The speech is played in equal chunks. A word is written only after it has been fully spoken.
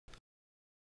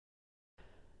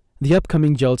The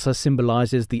upcoming Jalsa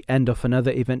symbolizes the end of another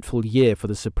eventful year for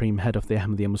the Supreme Head of the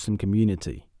Ahmadiyya Muslim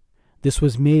community. This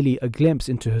was merely a glimpse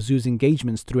into Huzur's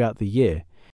engagements throughout the year.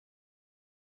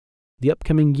 The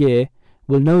upcoming year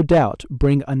will no doubt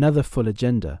bring another full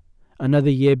agenda.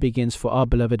 Another year begins for our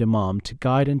beloved Imam to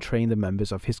guide and train the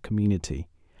members of his community.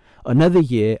 Another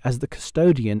year as the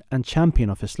custodian and champion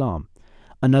of Islam.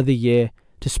 Another year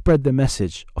to spread the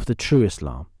message of the true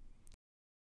Islam.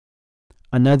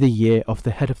 Another year of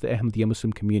the head of the Ahmadiyya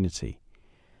Muslim community.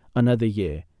 Another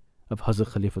year of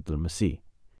Hazrat Khalifatul Masih.